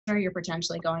cluster. You're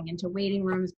potentially going into waiting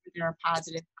rooms where there are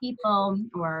positive people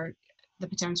or the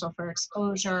potential for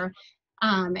exposure.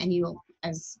 And you,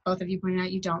 as both of you pointed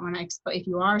out, you don't want to expose, if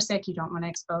you are sick, you don't want to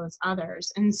expose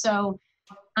others. And so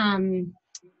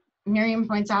Mariam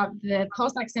points out the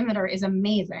pulse oximeter is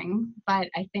amazing, but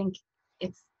I think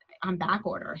it's on back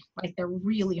order. Like, they're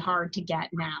really hard to get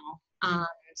now.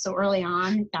 So early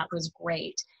on, that was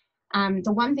great.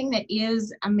 The one thing that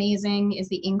is amazing is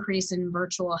the increase in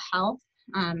virtual health.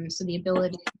 So the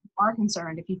ability, if you are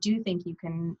concerned, if you do think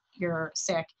you're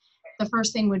sick, the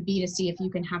first thing would be to see if you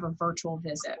can have a virtual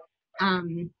visit.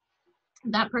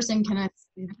 That person can,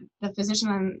 the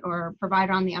physician or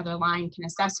provider on the other line can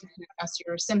assess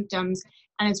your symptoms.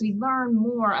 And as we learn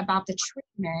more about the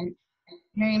treatment,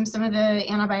 Mariam, some of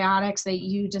the antibiotics that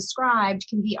you described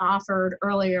can be offered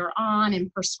earlier on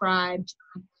and prescribed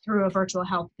through a virtual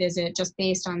health visit just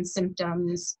based on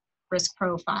symptoms, risk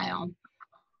profile.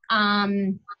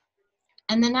 And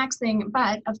the next thing,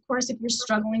 but of course, if you're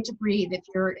struggling to breathe, if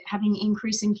you're having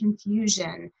increasing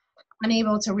confusion,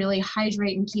 unable to really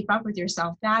hydrate and keep up with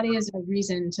yourself, that is a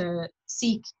reason to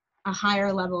seek a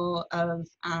higher level of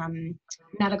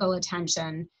medical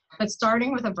attention. But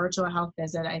starting with a virtual health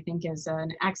visit, I think, is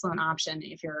an excellent option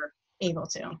if you're able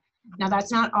to. Now,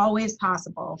 that's not always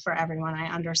possible for everyone. I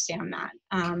understand that.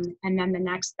 And then the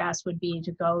next best would be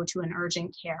to go to an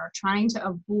urgent care, trying to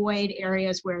avoid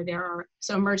areas where there are,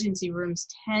 so emergency rooms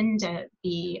tend to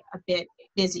be a bit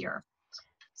busier.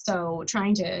 So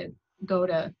trying to go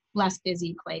to less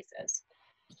busy places.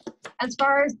 As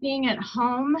far as being at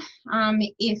home,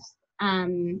 if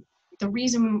the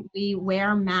reason we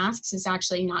wear masks is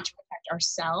actually not to protect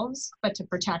ourselves, but to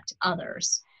protect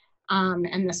others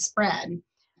and the spread.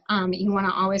 You want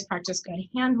to always practice good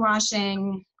hand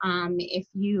washing.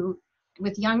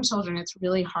 With young children, it's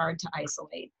really hard to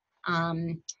isolate.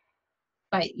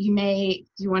 But you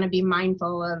want to be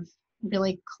mindful of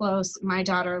really close. My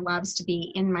daughter loves to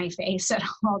be in my face at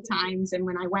all times. And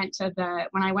when I went to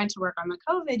work on the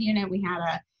COVID unit, we had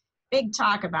a big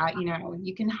talk about,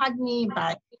 you can hug me,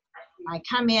 but when I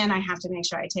come in, I have to make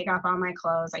sure I take off all my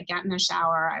clothes. I get in the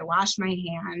shower, I wash my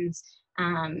hands,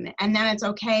 and then it's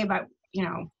okay. But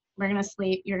we're gonna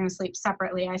sleep. You're gonna sleep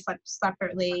separately. I slept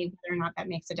separately. Whether or not that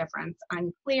makes a difference,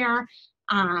 unclear.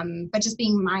 But just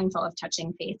being mindful of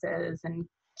touching faces and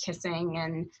kissing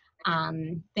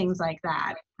and things like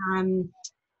that. And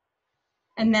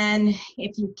then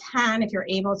if you're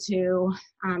able to,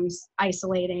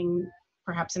 isolating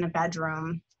perhaps in a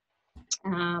bedroom,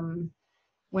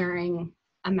 wearing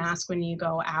a mask when you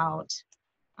go out,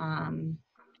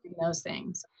 those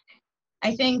things.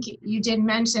 I think you did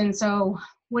mention, so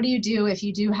what do you do if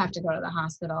you do have to go to the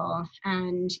hospital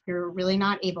and you're really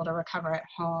not able to recover at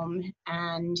home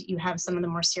and you have some of the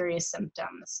more serious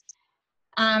symptoms?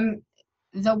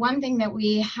 The one thing that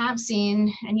we have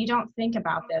seen, and you don't think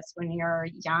about this when you're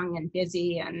young and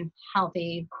busy and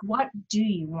healthy, what do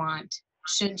you want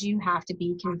should you have to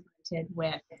be confronted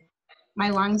with, my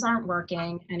lungs aren't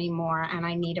working anymore and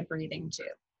I need a breathing tube.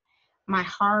 My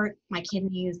heart, my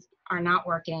kidneys are not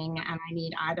working and I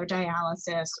need either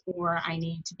dialysis or I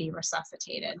need to be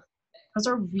resuscitated. Those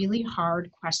are really hard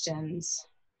questions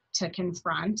to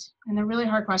confront, and they're really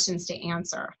hard questions to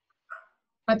answer.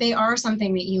 But they are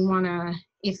something that you want to,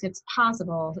 if it's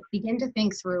possible, begin to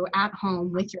think through at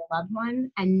home with your loved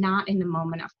one and not in the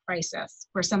moment of crisis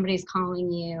where somebody's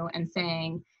calling you and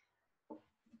saying,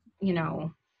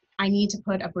 I need to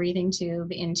put a breathing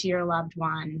tube into your loved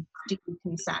one. Do you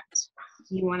consent?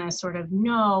 You want to sort of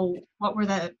know what were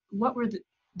the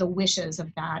wishes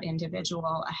of that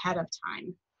individual ahead of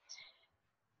time.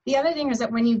 The other thing is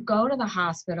that when you go to the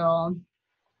hospital,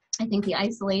 I think the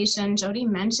isolation, Jodie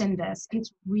mentioned this,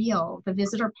 it's real. The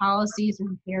visitor policies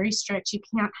are very strict. You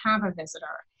can't have a visitor.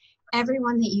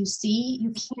 Everyone that you see,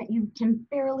 you can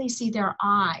barely see their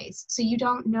eyes. So you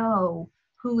don't know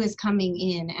who is coming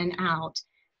in and out.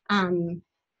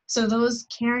 So those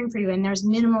caring for you, and there's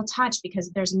minimal touch because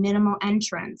there's minimal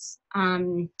entrance.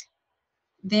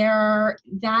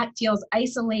 That feels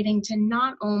isolating to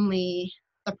not only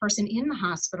the person in the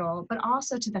hospital, but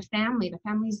also to the family. The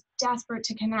family's desperate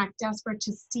to connect, desperate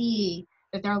to see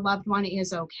that their loved one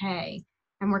is okay.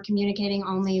 And we're communicating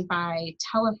only by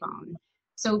telephone.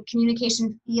 So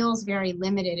communication feels very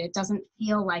limited. It doesn't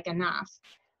feel like enough.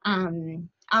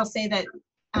 I'll say that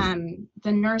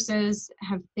the nurses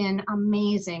have been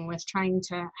amazing with trying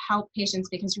to help patients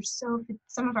because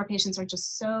some of our patients are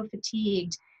just so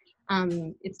fatigued.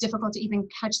 It's difficult to even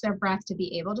catch their breath to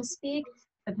be able to speak.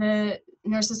 But the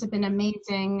nurses have been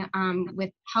amazing with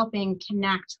helping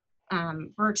connect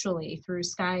virtually through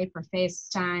Skype or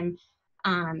FaceTime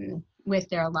with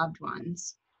their loved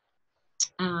ones.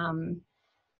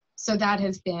 So that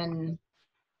has been,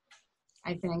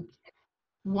 I think,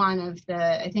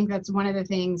 I think that's one of the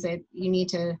things that you need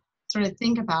to sort of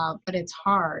think about, but it's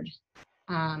hard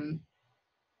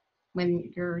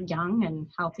when you're young and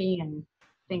healthy and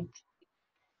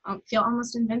feel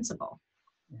almost invincible.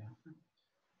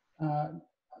 Yeah.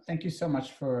 Thank you so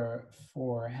much for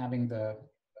having the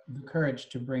courage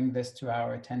to bring this to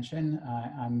our attention.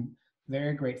 I'm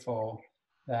very grateful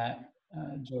that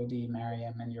Jodie,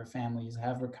 Mariam, and your families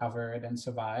have recovered and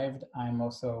survived. I'm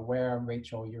also aware,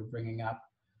 Rachel, you're bringing up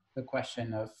the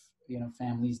question of,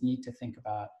 families need to think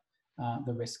about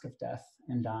the risk of death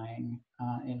and dying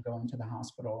and going to the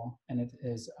hospital. And it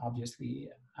is obviously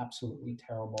absolutely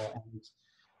terrible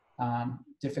and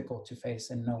difficult to face,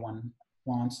 and no one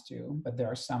wants to, but there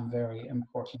are some very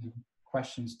important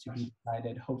questions to be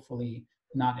decided, hopefully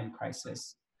not in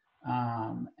crisis,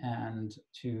 and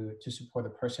to support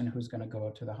the person who's going to go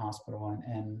to the hospital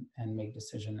and make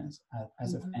decisions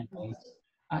as a family.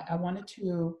 I wanted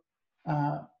to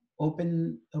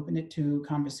open it to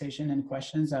conversation and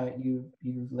questions.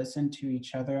 You've listened to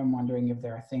each other. I'm wondering if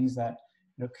there are things that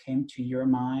came to your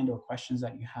mind or questions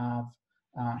that you have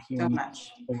here. So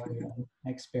much.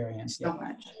 Experience. So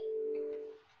much.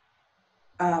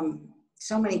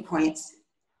 So many points.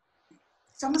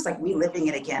 It's almost like reliving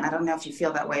it again. I don't know if you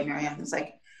feel that way, Mariam. It's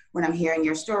like when I'm hearing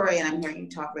your story and I'm hearing you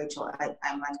talk, Rachel,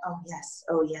 I'm like, oh yes,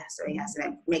 oh yes, oh yes.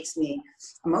 And it makes me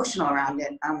emotional around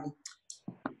it.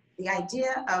 The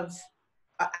idea of,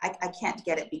 I can't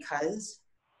get it because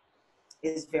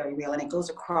is very real, and it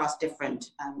goes across different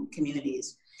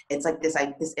communities. It's like this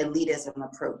elitism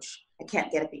approach. I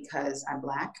can't get it because I'm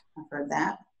Black. I've heard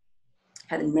that.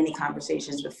 Had many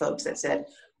conversations with folks that said,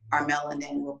 our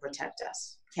melanin will protect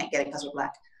us. Can't get it because we're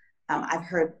Black. I've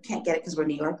heard, can't get it because we're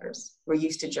New Yorkers. We're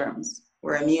used to germs.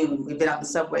 We're immune. We've been on the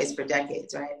subways for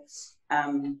decades, right?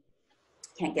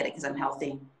 Can't get it because I'm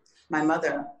healthy. My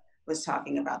mother was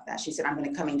talking about that. She said, I'm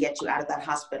gonna come and get you out of that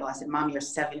hospital. I said, Mom, you're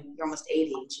almost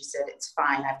 80. And she said, it's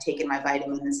fine. I've taken my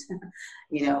vitamins,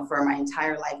 for my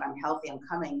entire life. I'm healthy, I'm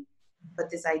coming. But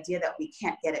this idea that we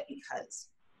can't get it because,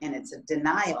 and it's a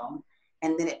denial.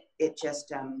 And then it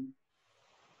just,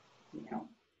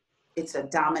 it's a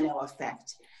domino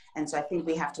effect. And so I think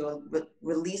we have to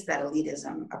release that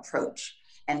elitism approach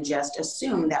and just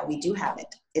assume that we do have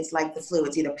it. It's like the flu.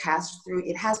 It's either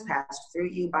it has passed through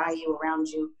you, by you, around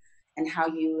you, and how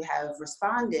you have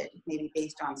responded, maybe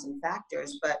based on some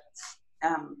factors. But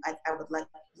I would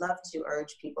love to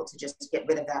urge people to just get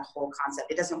rid of that whole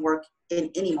concept. It doesn't work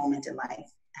in any moment in life,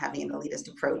 having an elitist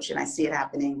approach. And I see it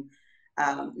happening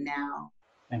now.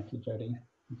 Thank you, Jodie.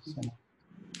 Thank you so much.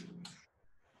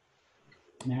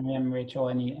 Mariam, Rachel,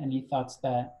 any thoughts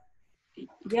that?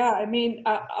 Yeah, I mean,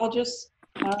 I'll just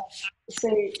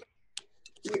say,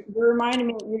 you're reminding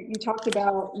me, you talked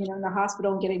about, in the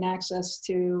hospital and getting access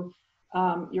to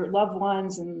your loved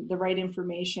ones and the right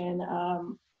information.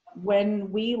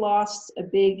 When we lost a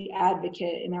big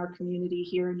advocate in our community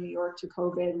here in New York to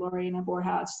COVID, Lorena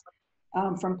Borjas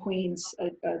from Queens,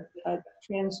 a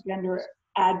transgender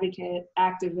advocate,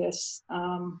 activist,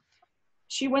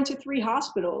 she went to 3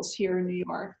 hospitals here in New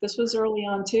York. This was early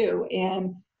on too.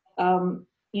 And,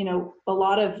 a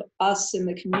lot of us in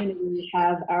the community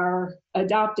have our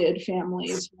adopted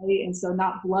families, right? And so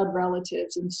not blood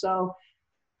relatives. And so,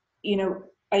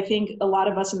 I think a lot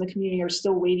of us in the community are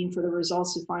still waiting for the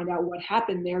results to find out what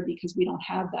happened there, because we don't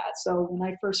have that. So when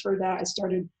I first heard that, I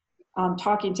started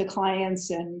talking to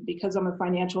clients, and because I'm a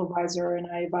financial advisor and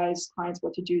I advise clients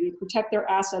what to do to protect their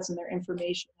assets and their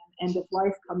information, and end of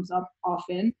life comes up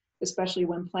often, especially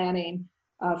when planning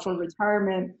for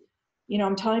retirement.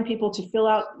 I'm telling people to fill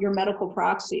out your medical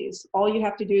proxies. All you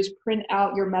have to do is print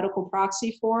out your medical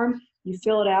proxy form. You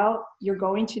fill it out. You're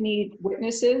going to need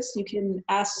witnesses. You can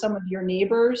ask some of your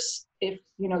neighbors if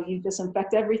you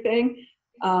disinfect everything,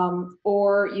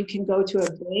 or you can go to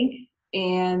a bank,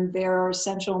 and there are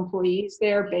essential employees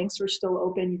there. Banks are still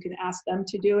open. You can ask them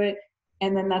to do it.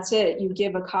 And then that's it. You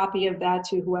give a copy of that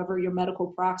to whoever your medical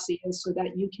proxy is, so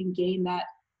that you can gain that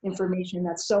information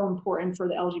that's so important for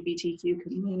the LGBTQ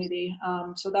community.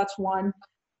 So that's one.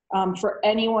 For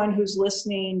anyone who's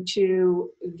listening to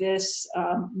this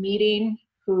meeting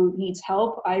who needs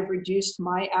help, I've reduced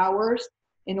my hours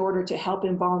in order to help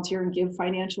and volunteer and give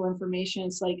financial information.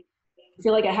 It's like, I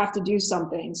feel like I have to do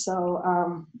something. So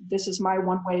this is my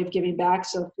one way of giving back.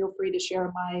 So feel free to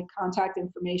share my contact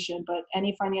information, but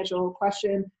any financial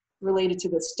question related to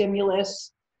the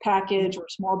stimulus package or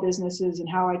small businesses and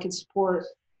how I can support,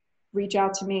 reach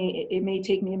out to me. It may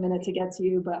take me a minute to get to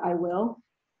you, but I will,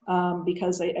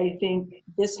 because I think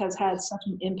this has had such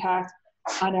an impact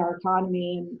on our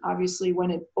economy. And obviously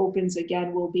when it opens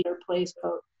again, we'll be in a place,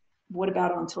 but what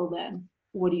about until then?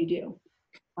 What do you do?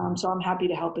 So I'm happy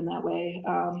to help in that way.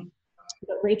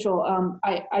 But Rachel,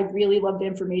 I really love the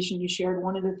information you shared.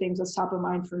 One of the things that's top of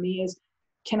mind for me is,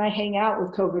 can I hang out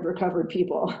with COVID recovered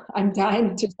people? I'm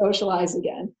dying to socialize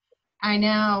again. I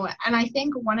know. And I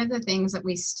think one of the things that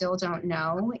we still don't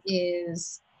know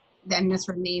is, and this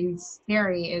remains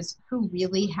scary, is who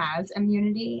really has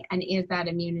immunity, and is that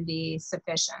immunity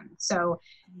sufficient? So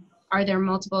are there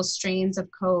multiple strains of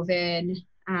COVID?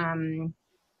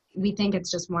 We think it's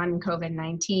just one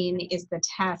COVID-19. Is the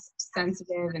test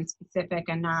sensitive and specific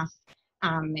enough?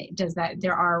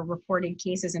 There are reported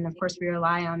cases, and of course we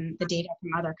rely on the data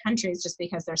from other countries just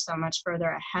because they're so much further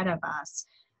ahead of us,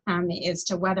 as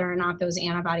to whether or not those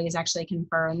antibodies actually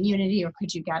confer immunity, or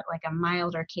could you get like a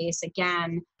milder case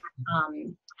again?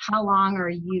 How long are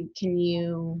you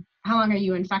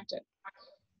infected?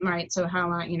 Right, so how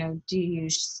long, do you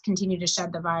continue to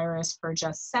shed the virus for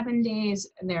just 7 days?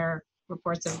 There are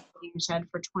reports of being shed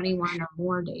for 21 or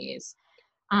more days.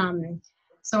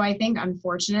 So I think,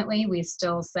 unfortunately, we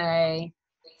still say,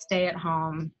 stay at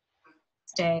home,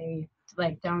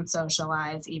 don't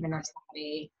socialize, even if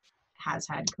somebody has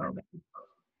had COVID.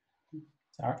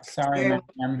 Sorry,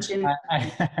 ma'am.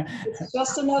 It's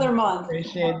just another month.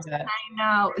 Appreciate that. I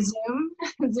know,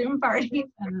 Zoom parties.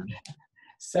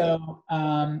 So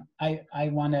I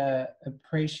want to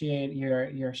appreciate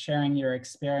your sharing your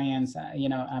experience.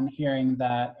 I'm hearing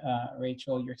that,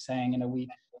 Rachel, you're saying in a week,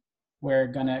 we're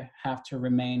going to have to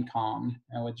remain calm.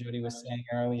 And what Jodie was saying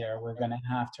earlier, we're going to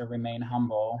have to remain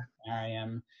humble,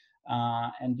 Mariam,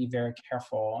 and be very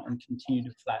careful and continue to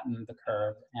flatten the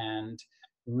curve and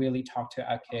really talk to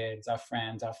our kids, our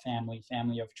friends, our family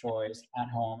of choice, at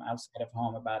home, outside of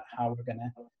home, about how we're going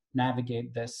to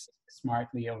navigate this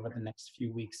smartly over the next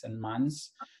few weeks and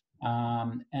months.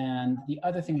 And the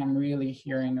other thing I'm really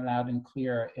hearing loud and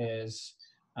clear is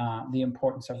the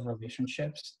importance of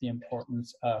relationships, the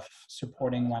importance of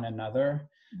supporting one another,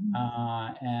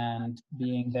 and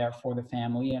being there for the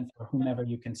family and for whomever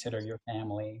you consider your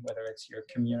family, whether it's your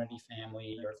community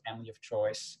family, your family of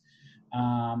choice.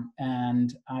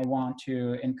 And I want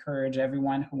to encourage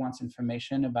everyone who wants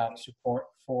information about support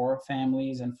for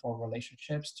families and for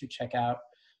relationships to check out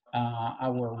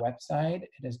our website.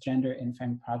 It is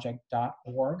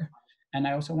genderinformedproject.org. And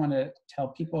I also want to tell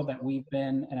people that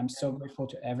and I'm so grateful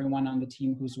to everyone on the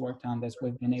team who's worked on this,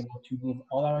 we've been able to move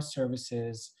all our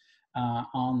services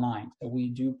online. So we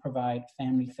do provide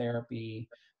family therapy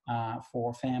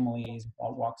for families of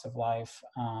all walks of life,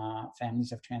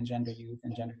 families of transgender youth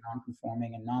and gender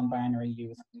nonconforming and non-binary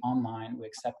youth online. We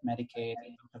accept Medicaid,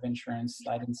 of insurance,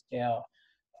 sliding scale.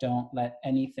 Don't let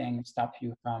anything stop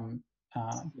you from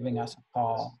giving us a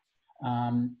call.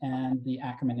 And the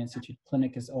Ackerman Institute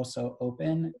Clinic is also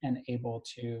open and able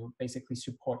to basically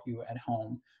support you at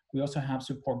home. We also have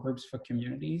support groups for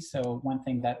communities. So one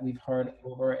thing that we've heard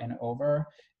over and over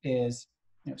is,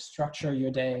 structure your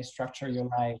day, structure your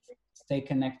life, stay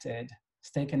connected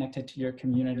to your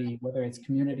community, whether it's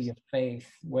community of faith,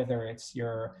 whether it's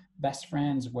your best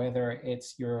friends, whether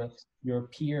it's your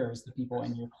peers, the people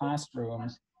in your classroom.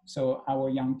 So our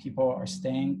young people are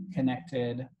staying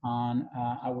connected on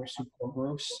our support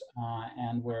groups,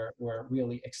 and we're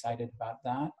really excited about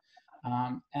that.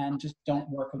 And just don't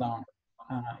work alone.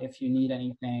 If you need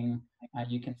anything,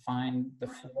 you can find the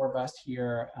four of us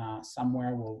here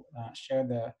somewhere. We'll share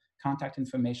the contact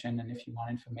information, and if you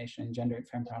want information,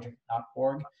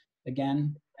 genderinformedproject.org.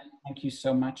 Again, thank you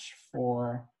so much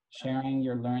for sharing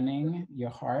your learning, your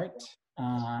heart,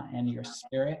 and your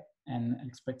spirit and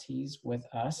expertise with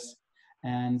us,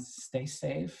 and stay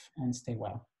safe and stay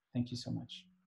well. Thank you so much.